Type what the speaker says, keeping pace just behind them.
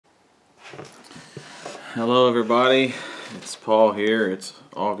Hello everybody, it's Paul here. It's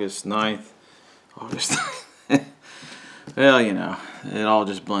August 9th. August 9th. Well, you know, it all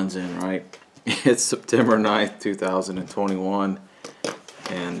just blends in, right? It's September 9th, 2021.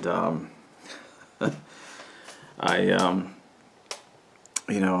 And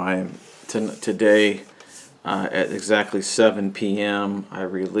today at exactly 7 p.m. I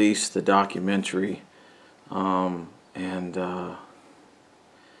released the documentary,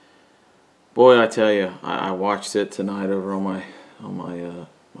 boy, I tell you, I watched it tonight over on my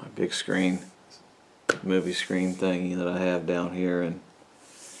big screen, movie screen thingy that I have down here, and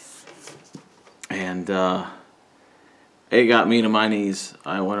it got me to my knees.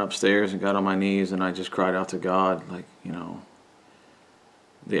 I went upstairs and got on my knees, and I just cried out to God, like, you know,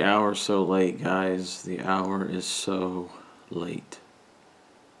 the hour is so late, guys. The hour is so late.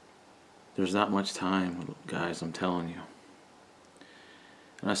 There's not much time, guys, I'm telling you.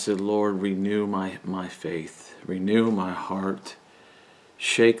 And I said, Lord, renew my faith. Renew my heart.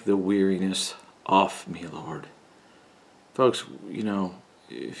 Shake the weariness off me, Lord. Folks, you know,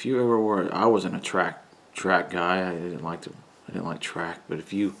 if you ever were, I wasn't a track guy. I didn't like track. But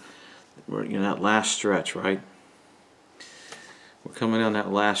if you were, you know, that last stretch, right? We're coming down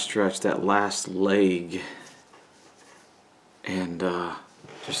that last stretch, that last leg. And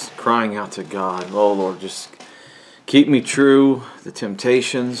just crying out to God, oh, Lord, just keep me true. The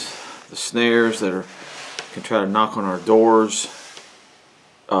temptations, the snares that can try to knock on our doors.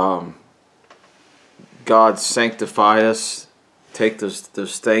 God, sanctify us. Take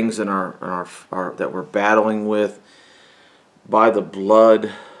those things in our that we're battling with by the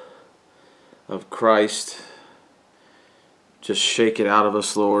blood of Christ. Just shake it out of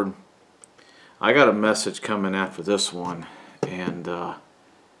us, Lord. I got a message coming after this one, and we're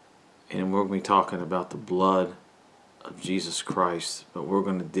going to be talking about the blood of Jesus Christ, but we're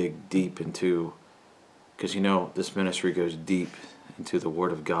going to dig deep into, because you know this ministry goes deep into the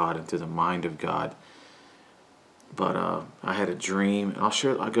Word of God, into the mind of God. But I had a dream. I'll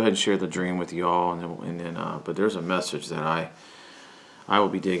go ahead and share the dream with you all, and then but there's a message that I will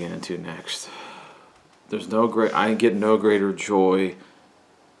be digging into next. I get no greater joy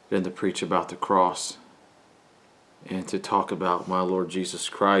than to preach about the cross and to talk about my Lord Jesus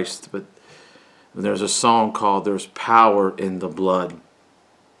Christ. But there's a song called "There's Power in the Blood."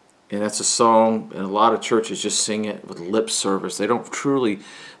 And that's a song, and a lot of churches just sing it with lip service. They're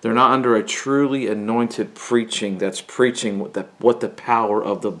not under a truly anointed preaching that's preaching what the power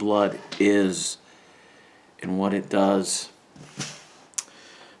of the blood is and what it does.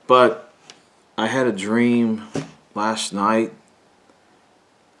 But I had a dream last night,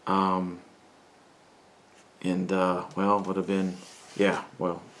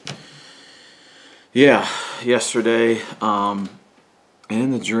 yesterday. And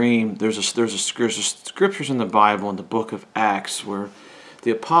in the dream, there's scriptures in the Bible in the book of Acts where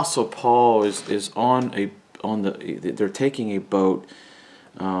the Apostle Paul is they're taking a boat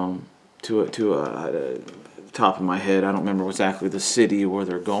to a top of my head, I don't remember exactly the city where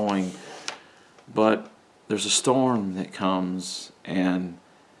they're going, but there's a storm that comes, and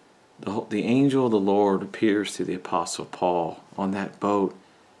the angel of the Lord appears to the Apostle Paul on that boat,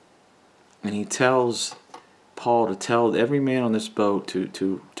 and he tells Paul to tell every man on this boat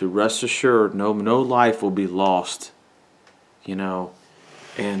to rest assured no life will be lost, you know,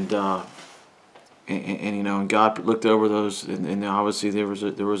 and you know, and God looked over those, and obviously there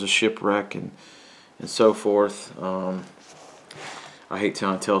was a shipwreck and so forth. I hate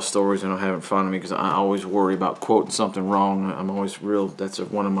to tell stories I don't have in front of me because I always worry about quoting something wrong. I'm always that's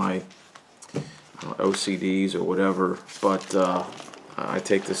one of my OCDs or whatever, but I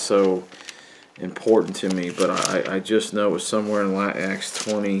take this so important to me. But I just know it was somewhere in Acts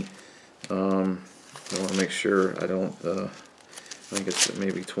 20. I want to make sure I don't, I think it's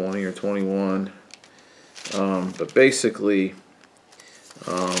maybe 20 or 21. But basically,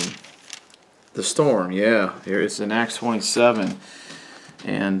 the storm, here it's in Acts 27.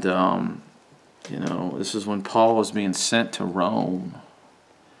 And, you know, this is when Paul was being sent to Rome.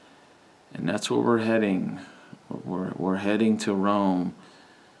 And that's where we're heading. We're heading to Rome.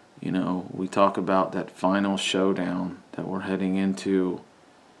 You know, we talk about that final showdown that we're heading into.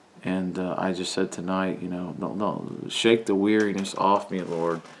 And I just said tonight, you know, no, shake the weariness off me,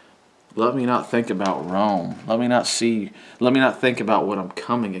 Lord. Let me not think about Rome. Let me not think about what I'm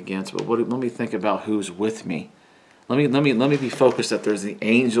coming against, but let me think about who's with me. Let me be focused that there's the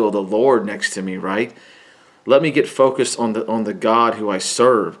angel of the Lord next to me, right? Let me get focused on the God who I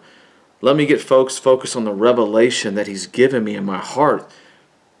serve. Let me get focused on the revelation that He's given me in my heart.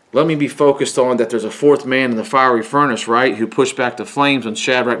 Let me be focused on that there's a fourth man in the fiery furnace, right, who pushed back the flames when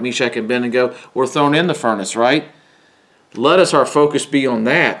Shadrach, Meshach, and Abednego were thrown in the furnace, right? Let our focus be on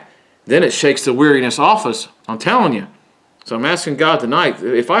that. Then it shakes the weariness off us. I'm telling you. So I'm asking God tonight,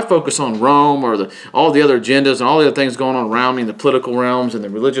 if I focus on Rome or all the other agendas and all the other things going on around me in the political realms and the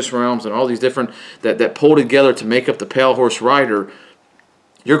religious realms and all these different that pull together to make up the pale horse rider,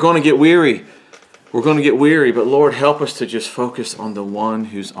 you're going to get weary. We're going to get weary, but Lord, help us to just focus on the one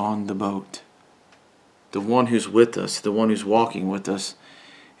who's on the boat, the one who's with us, the one who's walking with us.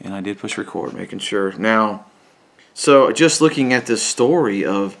 And I did push record, making sure. Now, so just looking at this story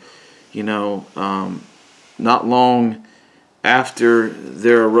of, not long after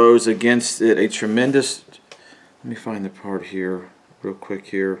there arose against it a tremendous, let me find the part here real quick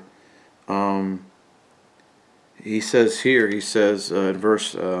here. He says in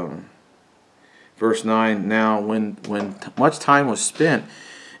verse 9, now when much time was spent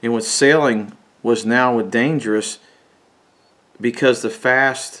and when sailing was now dangerous because the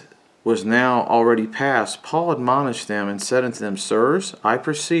fast was now already past, Paul admonished them and said unto them, Sirs, I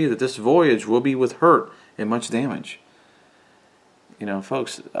perceive that this voyage will be with hurt and much damage.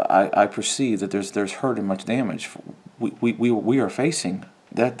 Folks, I perceive that there's hurt and much damage we are facing.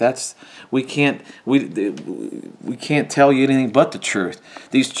 We can't tell you anything but the truth.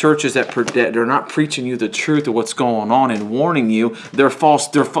 These churches that are not preaching you the truth of what's going on and warning you, they're false.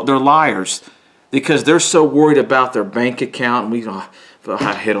 They're liars because they're so worried about their bank account. And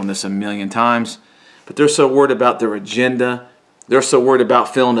I hit on this a million times, but they're so worried about their agenda. They're so worried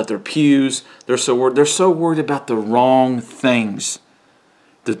about filling up their pews. They're so worried about the wrong things.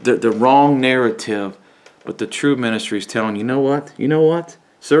 The wrong narrative, but the true ministry is telling you know what,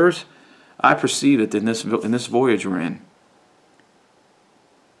 sirs, I perceive that in this voyage we're in,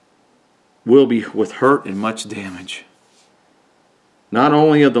 will be with hurt and much damage, not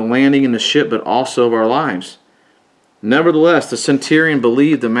only of the landing in the ship, but also of our lives. Nevertheless, the centurion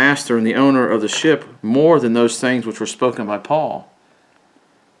believed the master and the owner of the ship more than those things which were spoken by Paul.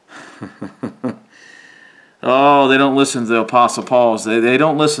 Oh, they don't listen to the Apostle Paul's. They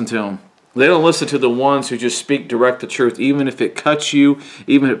don't listen to him. They don't listen to the ones who just speak direct the truth, even if it cuts you,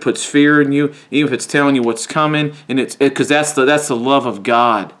 even if it puts fear in you, even if it's telling you what's coming, and because that's the love of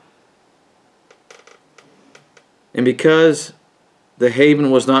God. And because the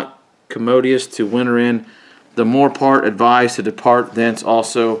haven was not commodious to winter in, the more part advised to depart thence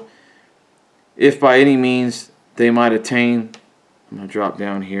also, if by any means they might attain. I'm going to drop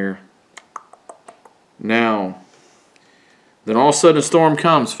down here. Now, then all of a sudden a storm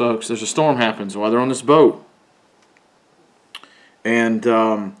comes, folks. There's a storm happens while they're on this boat. And,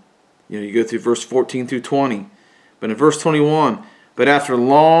 you go through verse 14 through 20. But in verse 21, but after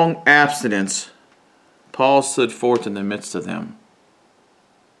long abstinence, Paul stood forth in the midst of them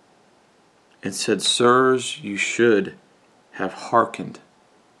and said, Sirs, you should have hearkened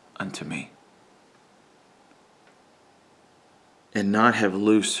unto me, and not have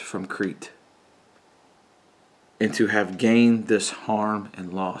loosed from Crete, and to have gained this harm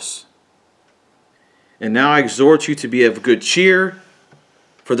and loss. And now I exhort you to be of good cheer,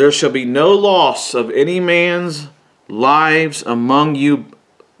 for there shall be no loss of any man's lives among you,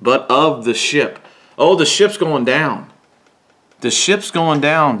 but of the ship. Oh, the ship's going down. The ship's going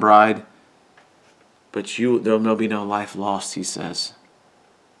down, bride. But there'll be no life lost, he says.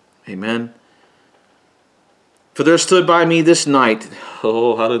 Amen. For there stood by me this night,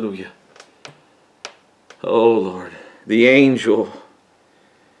 oh, hallelujah. Oh, Lord, the angel,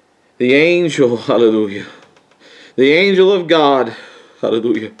 hallelujah, the angel of God,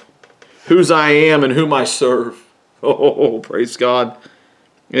 hallelujah, whose I am and whom I serve. Oh, praise God.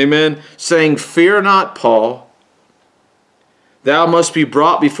 Amen. Saying, Fear not, Paul, thou must be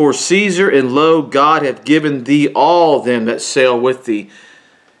brought before Caesar, and lo, God hath given thee all them that sail with thee.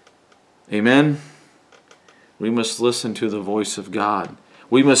 Amen. We must listen to the voice of God.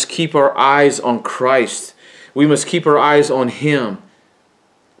 We must keep our eyes on Christ. We must keep our eyes on Him,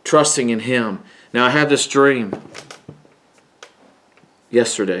 trusting in Him. Now, I had this dream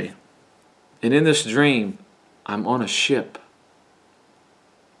yesterday. And in this dream, I'm on a ship.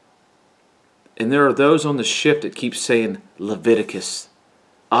 And there are those on the ship that keep saying, Leviticus.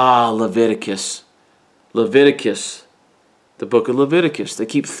 Ah, Leviticus. Leviticus. The book of Leviticus. They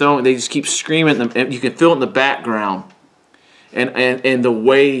just keep screaming at them. And you can feel it in the background. And the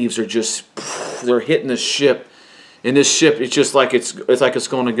waves are just, they're hitting the ship. And this ship, it's just like it's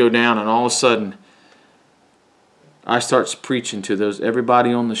going to go down. And all of a sudden, I start preaching to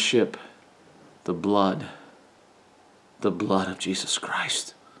everybody on the ship, the blood of Jesus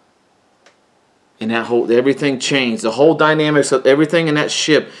Christ. And everything changed. The whole dynamics of everything in that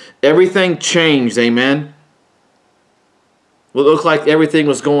ship, everything changed. Amen. It looked like everything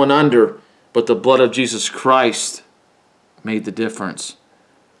was going under, but the blood of Jesus Christ made the difference.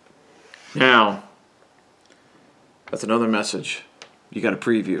 Now, that's another message. You got a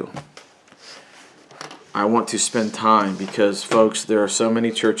preview. I want to spend time because, folks, there are so many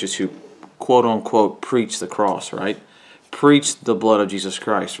churches who, quote unquote, preach the cross, right? Preach the blood of Jesus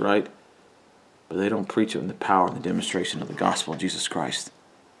Christ, right? But they don't preach it in the power and the demonstration of the gospel of Jesus Christ.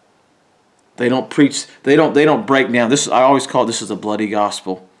 They don't preach, they don't break down. This, I always call this is a bloody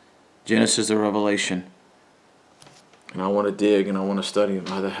gospel. Genesis to Revelation. And I want to dig and I want to study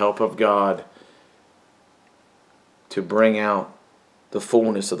by the help of God to bring out the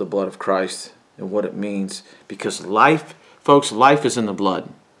fullness of the blood of Christ and what it means. Because life, folks, life is in the blood.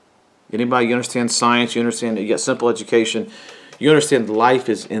 Anybody, you understand science, you understand, you got simple education, you understand life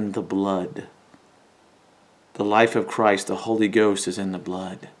is in the blood. The life of Christ, the Holy Ghost is in the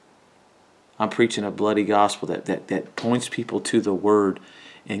blood. I'm preaching a bloody gospel that points people to the Word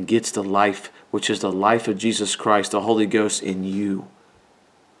and gets the life, which is the life of Jesus Christ, the Holy Ghost in you.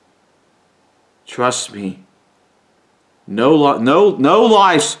 Trust me. No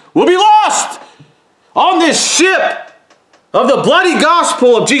lives will be lost on this ship of the bloody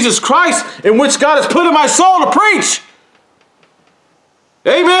gospel of Jesus Christ in which God has put in my soul to preach.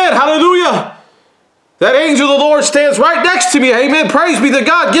 Amen. Hallelujah. That angel of the Lord stands right next to me. Amen. Praise be to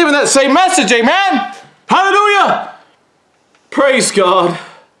God giving that same message. Amen. Hallelujah. Praise God.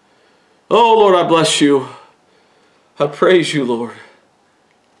 Oh, Lord, I bless you. I praise you, Lord.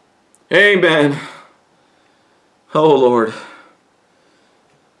 Amen. Oh, Lord.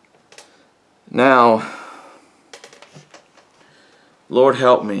 Now, Lord,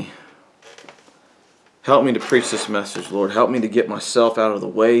 help me. Help me to preach this message, Lord. Help me to get myself out of the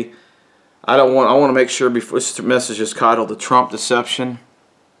way. I want to make sure before this message is titled The Trump Deception.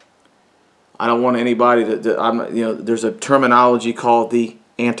 I don't want anybody there's a terminology called the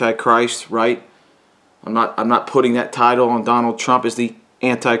Antichrist, right? I'm not putting that title on Donald Trump as the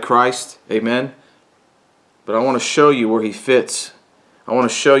Antichrist. Amen. But I want to show you where he fits. I want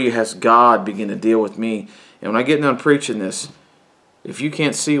to show you as God begin to deal with me. And when I get done preaching this, if you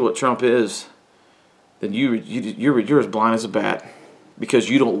can't see what Trump is, then you're as blind as a bat. Because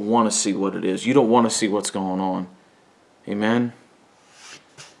you don't want to see what it is. You don't want to see what's going on. Amen?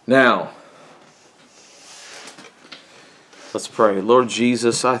 Now, let's pray. Lord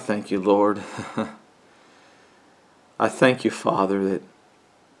Jesus, I thank you, Lord. I thank you, Father, that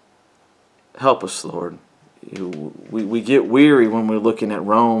help us, Lord. We get weary when we're looking at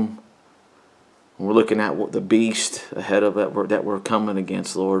Rome. When we're looking at the beast ahead of it that we're coming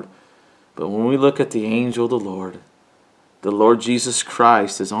against, Lord. But when we look at the angel of the Lord Jesus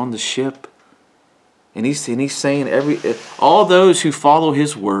Christ is on the ship. And he's saying all those who follow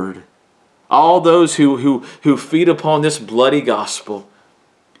his word, all those who feed upon this bloody gospel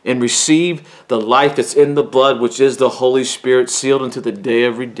and receive the life that's in the blood, which is the Holy Spirit sealed into the day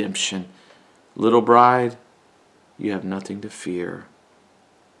of redemption. Little bride, you have nothing to fear.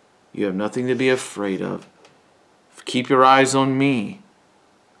 You have nothing to be afraid of. Keep your eyes on me.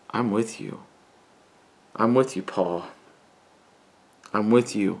 I'm with you. I'm with you, Paul. I'm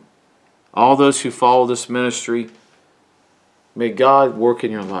with you. All those who follow this ministry, may God work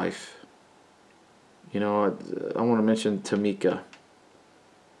in your life. You know, I want to mention Tamika.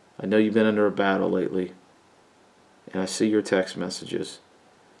 I know you've been under a battle lately, and I see your text messages.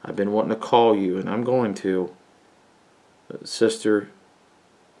 I've been wanting to call you, and I'm going to. Sister,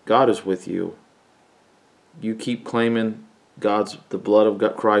 God is with you. You keep claiming the blood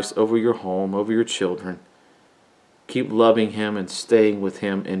of Christ over your home, over your children. Keep loving him and staying with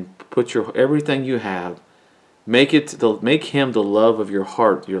him, and put everything you have. Make him the love of your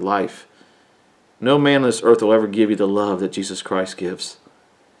heart, your life. No man on this earth will ever give you the love that Jesus Christ gives.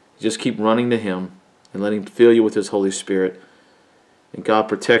 Just keep running to him and let him fill you with his Holy Spirit. And God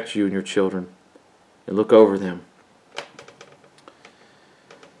protect you and your children and look over them.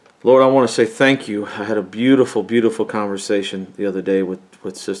 Lord, I want to say thank you. I had a beautiful, beautiful conversation the other day with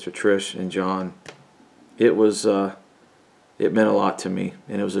Sister Trish and John. It meant a lot to me,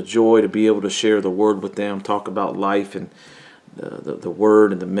 and it was a joy to be able to share the word with them, talk about life and the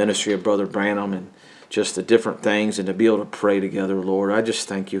word and the ministry of Brother Branham and just the different things, and to be able to pray together, Lord. I just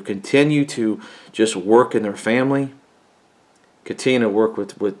thank you. Continue to just work in their family. Continue to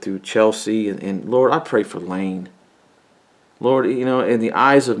work through Chelsea, and Lord, I pray for Lane. Lord, you know, in the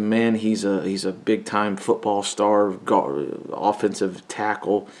eyes of men, he's a big-time football star, offensive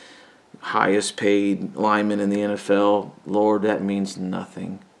tackle, highest paid lineman in the NFL. Lord, that means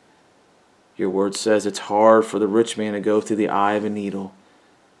nothing. Your word says it's hard for the rich man to go through the eye of a needle.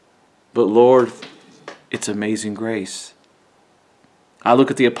 But Lord, it's amazing grace. I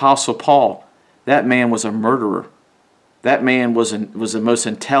look at the Apostle Paul. That man was a murderer. That man was the most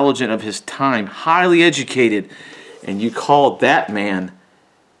intelligent of his time, highly educated. And you called that man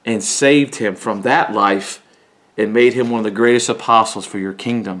and saved him from that life and made him one of the greatest apostles for your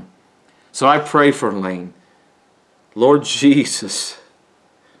kingdom. So I pray for Lane. Lord Jesus,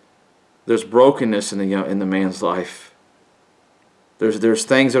 there's brokenness in the man's life. There's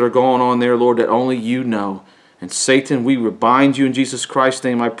things that are going on there, Lord, that only you know. And Satan, we bind you in Jesus Christ's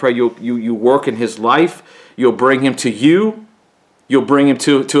name. I pray you work in his life. You'll bring him to you. You'll bring him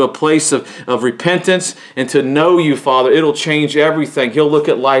to a place of repentance and to know you, Father. It'll change everything. He'll look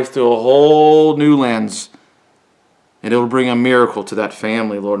at life through a whole new lens. And it'll bring a miracle to that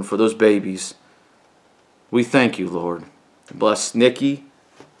family, Lord, and for those babies. We thank you, Lord. Bless Nikki,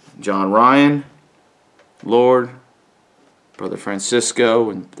 John Ryan, Lord, Brother Francisco,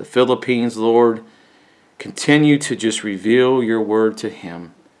 and the Philippines, Lord. Continue to just reveal your word to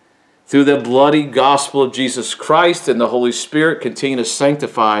him. Through the bloody gospel of Jesus Christ and the Holy Spirit, continue to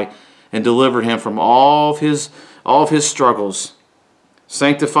sanctify and deliver him from all of his struggles.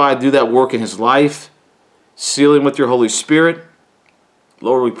 Sanctify, do that work in his life. Seal him with your Holy Spirit.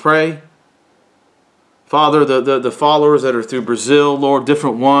 Lord, we pray. Father, the followers that are through Brazil, Lord,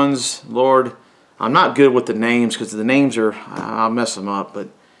 different ones, Lord, I'm not good with the names because the names I'll mess them up, but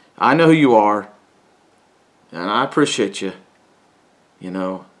I know who you are, and I appreciate you. You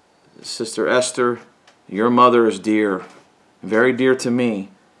know, Sister Esther, your mother is dear, very dear to me.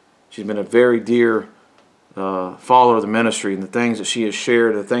 She's been a very dear follower of the ministry, and the things that she has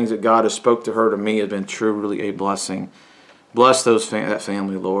shared, the things that God has spoke to her to me have been truly a blessing. Bless that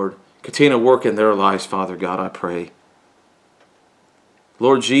family, Lord. Continue to work in their lives, Father God, I pray.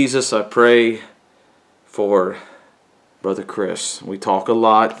 Lord Jesus, I pray for Brother Chris. We talk a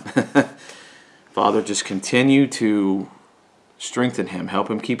lot. Father, just continue to strengthen him. Help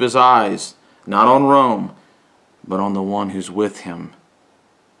him keep his eyes not on Rome, but on the one who's with him.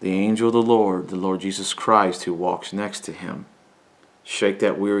 The angel of the Lord Jesus Christ, who walks next to him. Shake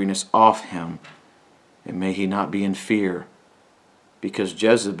that weariness off him, and may he not be in fear, because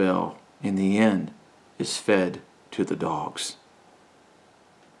Jezebel, in the end, is fed to the dogs.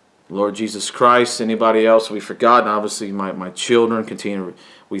 Lord Jesus Christ, anybody else we've forgotten? Obviously, my children continue.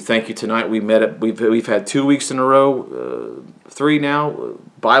 We thank you tonight. We've had 2 weeks in a row, 3 now.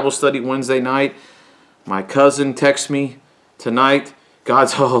 Bible study Wednesday night. My cousin texted me tonight.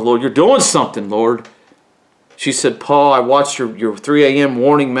 Oh Lord, you're doing something, Lord. She said, Paul, I watched your 3 a.m.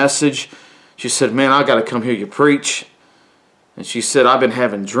 warning message. She said, man, I got to come hear you preach. And she said, I've been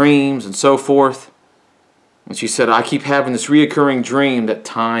having dreams and so forth. And she said, I keep having this reoccurring dream that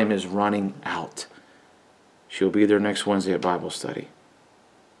time is running out. She'll be there next Wednesday at Bible study.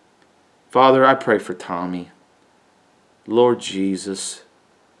 Father, I pray for Tommy. Lord Jesus.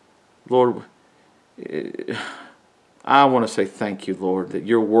 Lord, I want to say thank you, Lord, that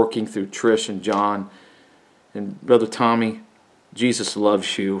you're working through Trish and John. And Brother Tommy, Jesus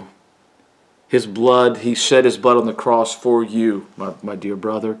loves you. His blood, he shed his blood on the cross for you, my dear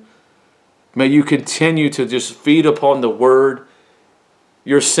brother. May you continue to just feed upon the word.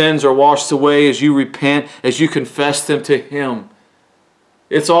 Your sins are washed away as you repent, as you confess them to him.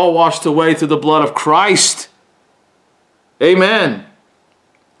 It's all washed away through the blood of Christ. Amen.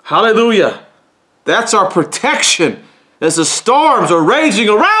 Hallelujah. That's our protection as the storms are raging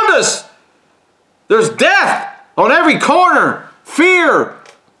around us. There's death on every corner, fear,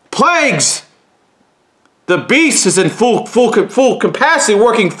 plagues. The beast is in full capacity,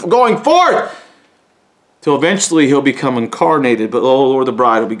 going forth, till eventually he'll become incarnated. But oh Lord, the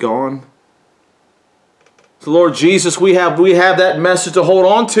bride will be gone. So Lord Jesus, we have that message to hold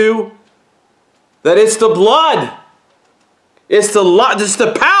on to. That it's the blood, it's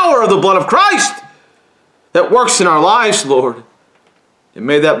the power of the blood of Christ that works in our lives, Lord. And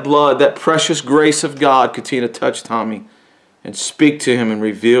may that blood, that precious grace of God, continue to touch Tommy and speak to him and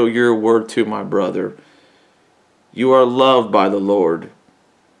reveal your word to my brother. You are loved by the Lord.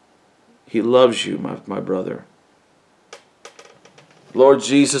 He loves you, my brother. Lord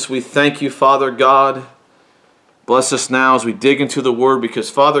Jesus, we thank you, Father God. Bless us now as we dig into the word, because,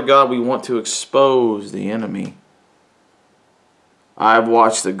 Father God, we want to expose the enemy. I've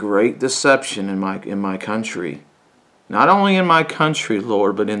watched a great deception in my country. Not only in my country,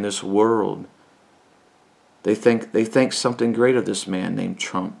 Lord, but in this world. They think something great of this man named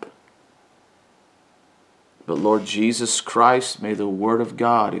Trump. But Lord Jesus Christ, may the word of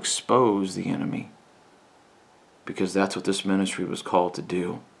God expose the enemy, because that's what this ministry was called to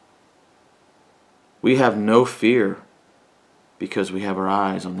do. We have no fear because we have our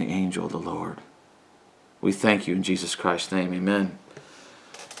eyes on the angel of the Lord. We thank you in Jesus Christ's name. Amen.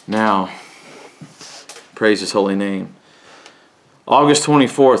 Now, praise his holy name. August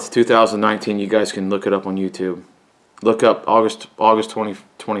 24th, 2019. You guys can look it up on YouTube. Look up August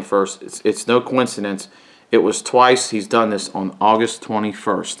 21st. It's no coincidence. It was twice he's done this on August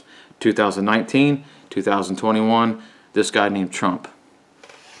 21st, 2019, 2021. This guy named Trump.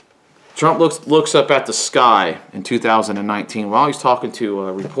 Trump looks up at the sky in 2019 while he's talking to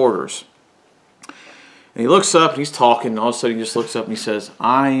reporters. And he looks up and he's talking, and all of a sudden he just looks up and he says,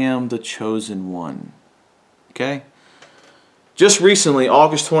 "I am the chosen one." Okay? Just recently,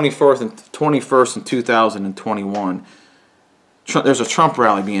 August 21st in 2021, there's a Trump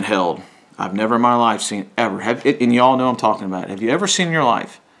rally being held. I've never in my life seen ever. And you all know what I'm talking about. Have you ever seen in your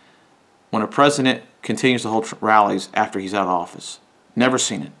life when a president continues to hold rallies after he's out of office? Never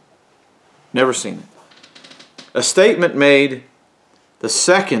seen it. Never seen it. A statement made the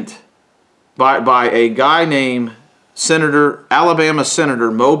second by a guy named Alabama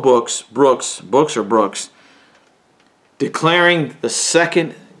Senator Mo Brooks, declaring the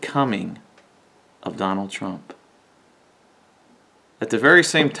second coming of Donald Trump. At the very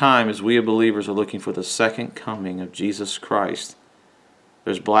same time as we as believers are looking for the second coming of Jesus Christ,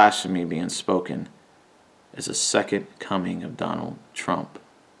 there's blasphemy being spoken as a second coming of Donald Trump.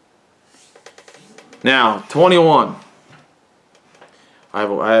 Now, 21. I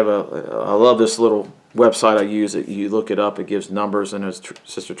love this little website I use. You look it up, it gives numbers, and as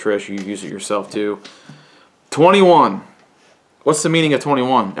Sister Trish, you use it yourself too. 21. What's the meaning of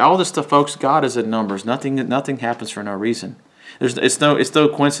 21? All this stuff, folks, God is in numbers. Nothing happens for no reason. It's no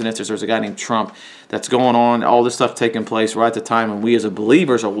coincidence. There's a guy named Trump that's going on. All this stuff taking place right at the time when we as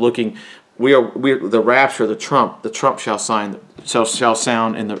believers are looking. We're the rapture, the trump shall sound,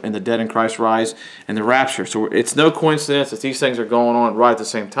 and the dead in Christ rise, and the rapture. So it's no coincidence that these things are going on right at the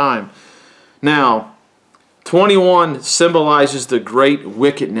same time. Now, 21 symbolizes the great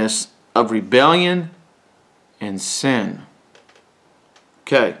wickedness of rebellion and sin.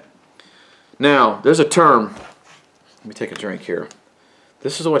 Okay. Now, there's a term. Let me take a drink here.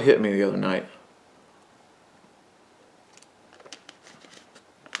 This is what hit me the other night.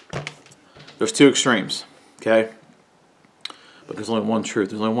 There's two extremes, okay? But there's only one truth.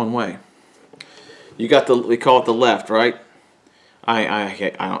 There's only one way. You got we call it the left, right?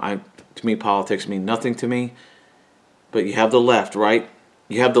 To me, politics mean nothing to me. But you have the left, right?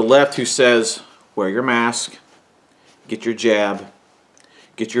 You have the left who says, wear your mask, get your jab,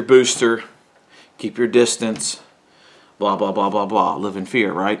 get your booster, keep your distance, blah, blah, blah, blah, blah. Live in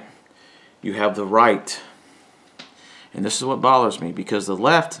fear, right? You have the right. And this is what bothers me, because the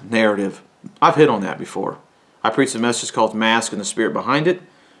left narrative, I've hit on that before. I preached a message called Mask and the Spirit Behind It.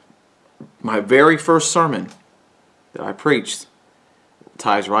 My very first sermon that I preached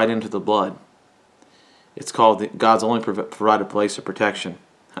ties right into the blood. It's called God's Only Provided Place of Protection.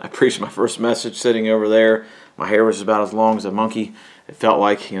 I preached my first message sitting over there. My hair was about as long as a monkey. It felt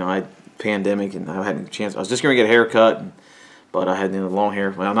like, I had pandemic and I hadn't a chance. I was just going to get a haircut, but I had long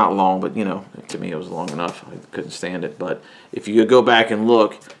hair. Well, not long, but to me it was long enough. I couldn't stand it. But if you go back and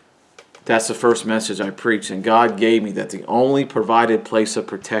look, that's the first message I preached, and God gave me that the only provided place of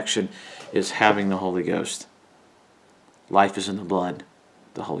protection is having the Holy Ghost. Life is in the blood,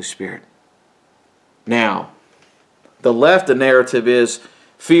 the Holy Spirit. Now, the left, the narrative is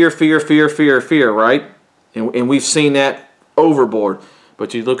fear, fear, fear, fear, fear, right? And we've seen that overboard.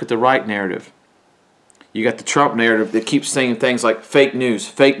 But you look at the right narrative. You got the Trump narrative that keeps saying things like fake news,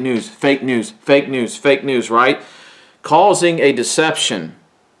 fake news, fake news, fake news, fake news, right? Causing a deception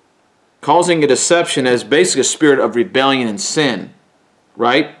as basically a spirit of rebellion and sin,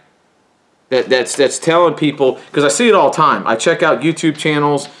 right? That's telling people, because I see it all the time. I check out YouTube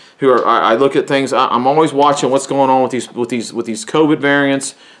channels I look at things. I'm always watching what's going on with these COVID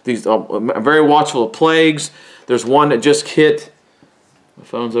variants. I'm very watchful of plagues. There's one that just hit. My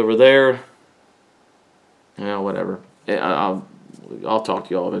phone's over there. Yeah, whatever. I'll talk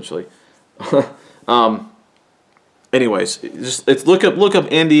to y'all eventually. Anyways, just look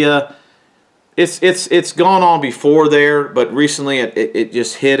up India. It's gone on before there, but recently it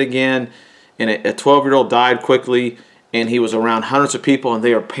just hit again, and a 12-year-old died quickly, and he was around hundreds of people, and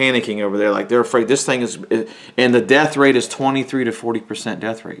they are panicking over there, like they're afraid this thing is, and the death rate is 23 to 40%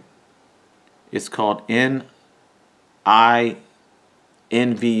 death rate. It's called NINVU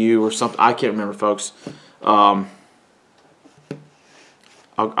or something. I can't remember, folks. I'll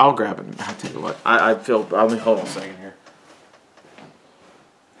grab it. I'll take a look. Hold on a second here.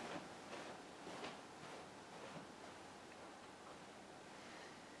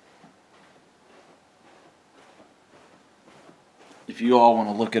 if you all want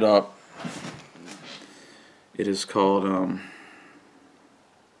to look it up, it is called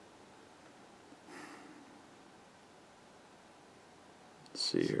let's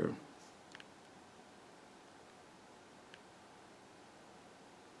see here.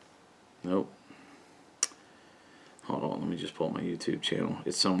 Nope. Hold on, let me just pull up my YouTube channel.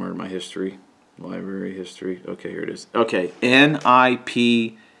 It's somewhere in my history. Library history. Okay, here it is. Okay,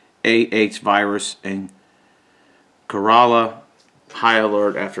 NIPAH virus in Kerala. High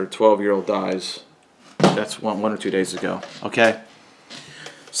alert after a 12-year-old dies. That's one or 2 days ago. Okay?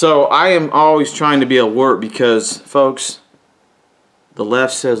 So I am always trying to be alert because, folks, the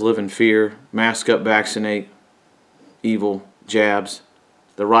left says live in fear, mask up, vaccinate, evil, jabs.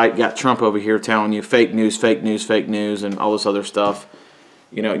 The right got Trump over here telling you fake news, fake news, fake news, and all this other stuff.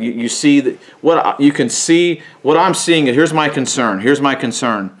 You know, you see that what you can see. What I'm seeing, and here's my concern. Here's my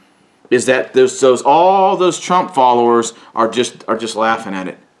concern, is that all those Trump followers are just laughing at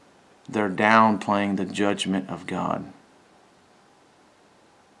it. They're downplaying the judgment of God.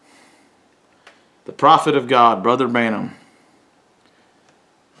 The prophet of God, Brother Branham.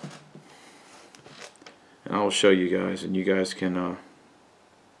 And I will show you guys, and you guys can.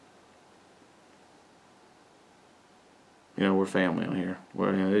 You know, we're family on here.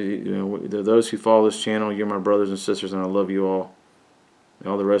 Those who follow this channel, you're my brothers and sisters, and I love you all. And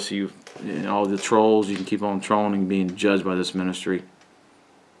all the rest of you, and all the trolls, you can keep on trolling and being judged by this ministry.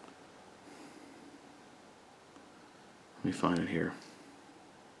 Let me find it here.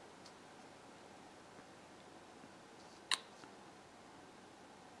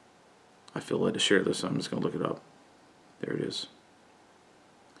 I feel led to share this, so I'm just going to look it up. There it is.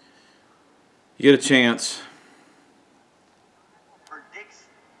 You get a chance.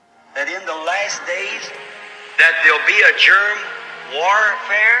 That in the last days that there'll be a germ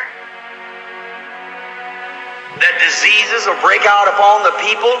warfare, that diseases will break out upon the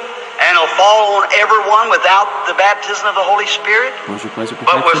people and will fall on everyone without the baptism of the Holy Spirit. But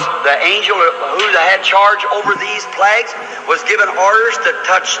was the angel who had charge over these plagues was given orders to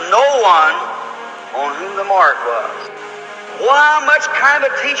touch no one on whom the mark was. Well, how much kind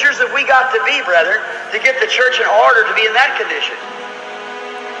of teachers have we got to be, brethren, to get the church in order to be in that condition?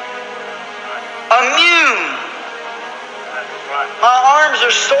 Immune. My arms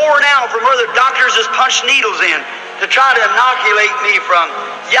are sore now from where the doctors has punched needles in to try to inoculate me from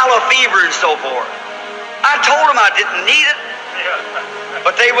yellow fever and so forth. I told them I didn't need it,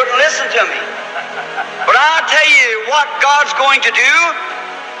 but they wouldn't listen to me. But I tell you what God's going to do.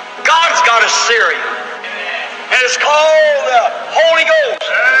 God's got a serum, and it's called the Holy Ghost.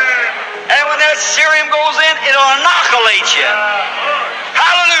 And when that serum goes in, it'll inoculate you.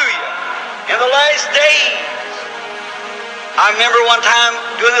 Hallelujah. In the last days, I remember one time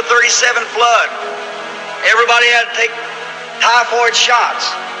during the 37 flood, everybody had to take typhoid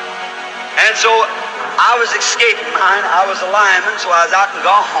shots. And so I was escaping mine. I was a lineman, so I was out and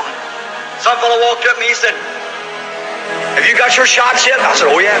gone. Some fellow walked up to me and said, "Have you got your shots yet?" I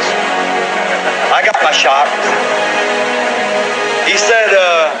said, "Oh, yes. I got my shot." He said,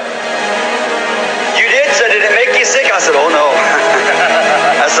 "You did?" Said, "Did it make you sick?" I said, "Oh, no."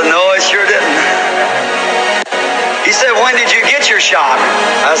 I said, "No, it sure didn't." He said, "When did you get your shot?"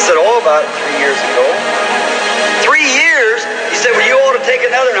 I said, "Oh, about 3 years ago." 3 years? He said, "Well, you ought to take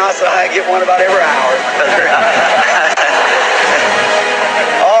another." And I said, "I get one about every hour."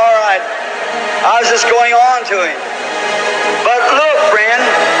 All right. I was just going on to him. But look, friend,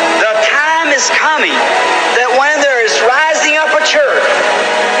 the time is coming that when there is rising up a church,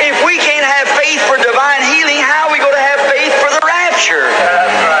 if we can't have faith for divine healing, how are we going to have faith for the rapture?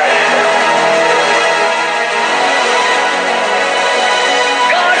 That's right.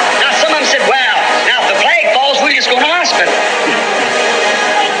 God, now some of them said, "Well, now if the plague falls, we just go to the hospital."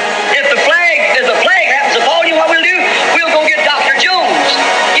 If the plague happens to fall, you know what we'll do? We'll go get Dr. Jones.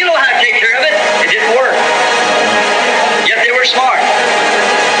 You know how to take care of it. It didn't work. Yet they were smart.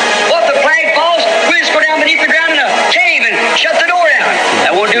 Well, if the plague falls, we'll just go down beneath the ground in a cave and shut the door down.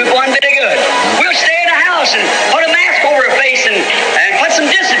 That won't do one bit of good. We'll stay in a house and put a mask over our face and put some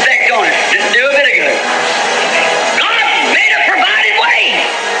disinfectant on it. Didn't do a bit of good. God made a provided way.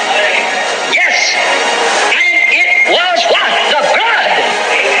 Yes. And it was what? The blood.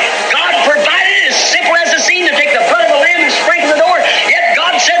 God provided it as simple as it seemed to take the blood of the lamb and sprinkle the door. Yet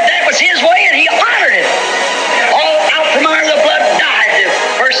God said that was His way and He honored it. All out from under the blood died the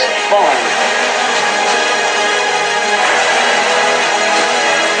firstborn.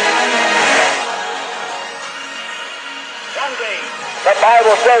 Someday, the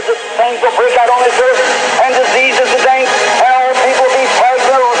Bible says that things will break out on this earth, and diseases and things, and our people will be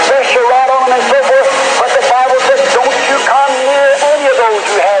pregnant, or fish or rat on them and so forth. But the Bible says, "Don't you come near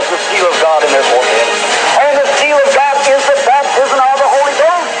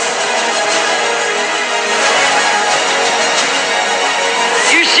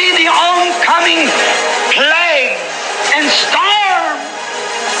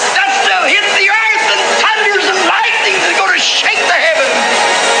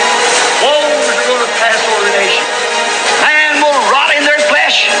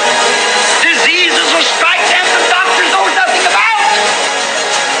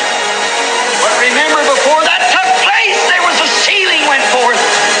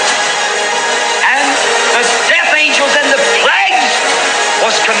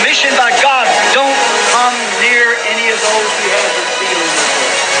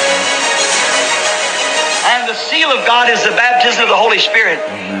Holy Spirit.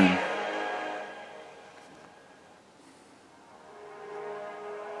 Amen.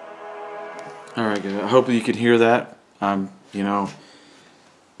 All right, good. I hope that you could hear that. You know,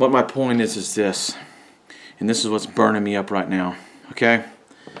 what my point is this, and this is what's burning me up right now. Okay,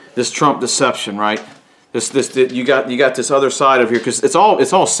 this Trump deception, right? You got this other side of here, because it's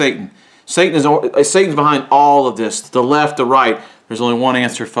all Satan. Satan's behind all of this. The left, the right. There's only one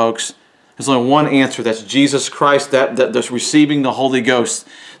answer, folks. There's only one answer. That's Jesus Christ. That's receiving the Holy Ghost,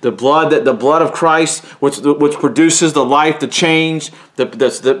 the blood of Christ, which produces the life, the change,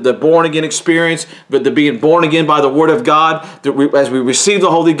 the born again experience, but the being born again by the Word of God. As we receive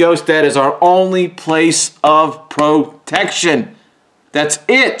the Holy Ghost, that is our only place of protection. That's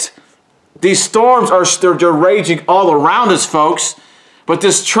it. These storms they're raging all around us, folks. But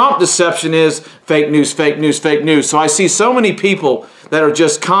this Trump deception is fake news, fake news, fake news. So I see so many people that are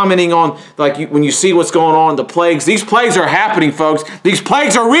just commenting on, like when you see what's going on, the plagues. These plagues are happening, folks. These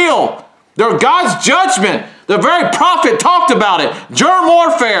plagues are real. They're God's judgment. The very prophet talked about it. Germ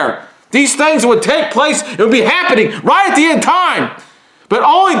warfare. These things would take place. It would be happening right at the end time. But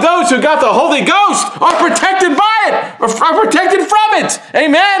only those who got the Holy Ghost are protected by it, are protected from it.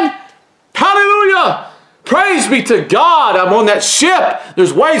 Amen? Hallelujah. Praise be to God. I'm on that ship.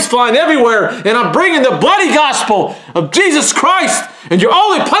 There's waves flying everywhere, and I'm bringing the bloody gospel of Jesus Christ in your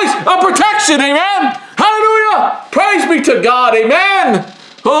only place of protection. Amen. Hallelujah. Praise be to God. Amen.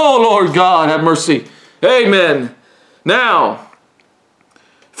 Oh, Lord God, have mercy. Amen. Now,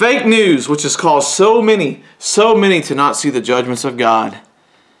 fake news, which has caused so many to not see the judgments of God.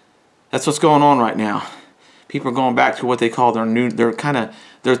 That's what's going on right now. People are going back to what they call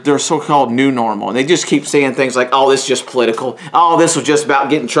their so-called new normal. And they just keep saying things like, oh, this is just political. Oh, this was just about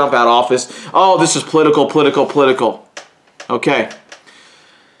getting Trump out of office. Oh, this is political. Okay.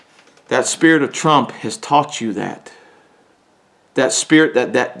 That spirit of Trump has taught you that. That spirit,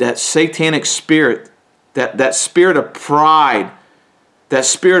 that satanic spirit, that spirit of pride, that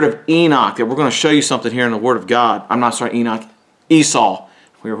spirit of Enoch, that we're going to show you something here in the Word of God. I'm not sorry, Enoch. Esau.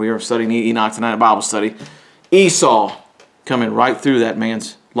 We were studying Enoch tonight in Bible study. Esau coming right through that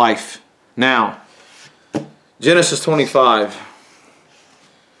man's life. Now, Genesis 25,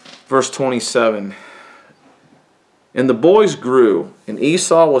 verse 27. And the boys grew, and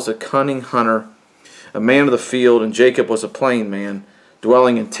Esau was a cunning hunter, a man of the field, and Jacob was a plain man,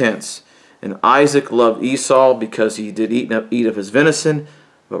 dwelling in tents. And Isaac loved Esau because he did eat of his venison,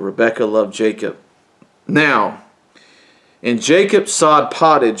 but Rebekah loved Jacob. Now, and Jacob sod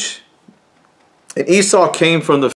pottage, and Esau came from the